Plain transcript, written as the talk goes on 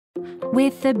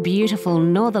With the beautiful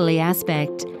northerly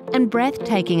aspect and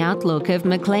breathtaking outlook of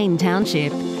Maclean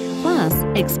Township, plus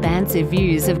expansive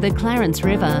views of the Clarence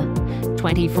River,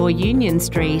 24 Union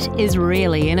Street is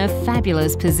really in a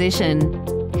fabulous position.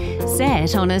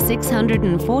 Set on a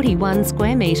 641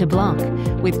 square metre block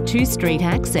with two-street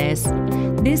access,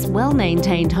 this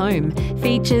well-maintained home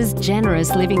features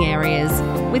generous living areas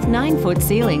with 9-foot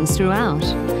ceilings throughout,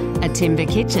 a timber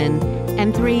kitchen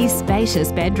and 3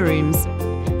 spacious bedrooms.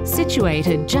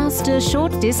 Situated just a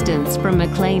short distance from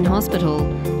Maclean Hospital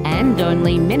and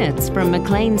only minutes from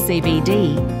Maclean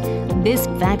CBD, this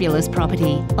fabulous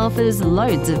property offers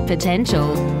loads of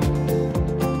potential.